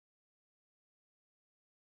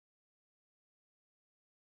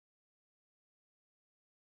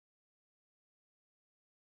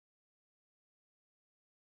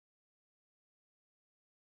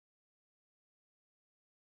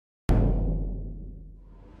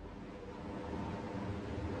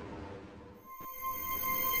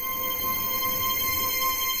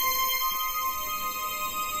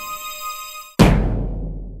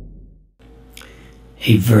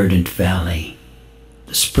A verdant valley.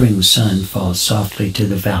 The spring sun falls softly to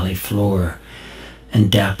the valley floor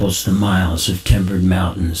and dapples the miles of timbered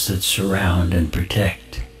mountains that surround and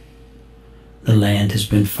protect. The land has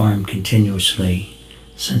been farmed continuously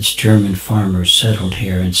since German farmers settled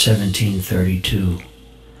here in 1732.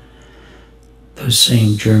 Those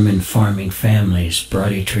same German farming families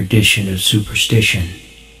brought a tradition of superstition.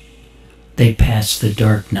 They passed the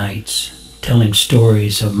dark nights, telling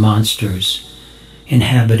stories of monsters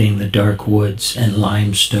inhabiting the dark woods and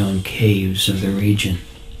limestone caves of the region.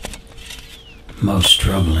 Most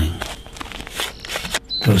troubling,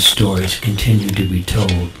 those stories continue to be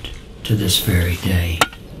told to this very day.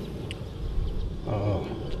 Oh.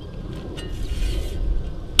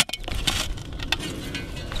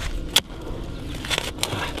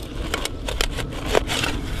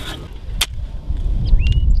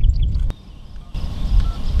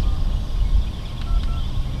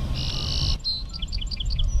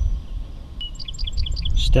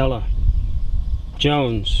 Stella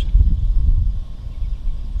Jones,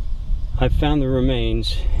 I found the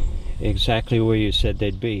remains exactly where you said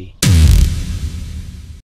they'd be.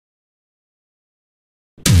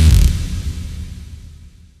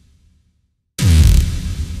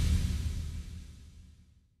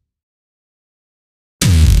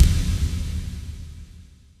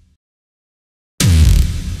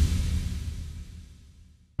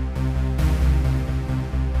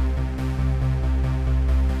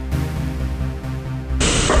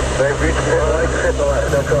 They've reached the light,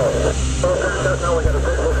 that's all. Now we got a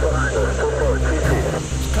visual behind us. Go forward, TP.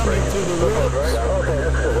 Coming to the roof. Okay,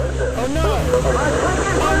 that's good. Oh no!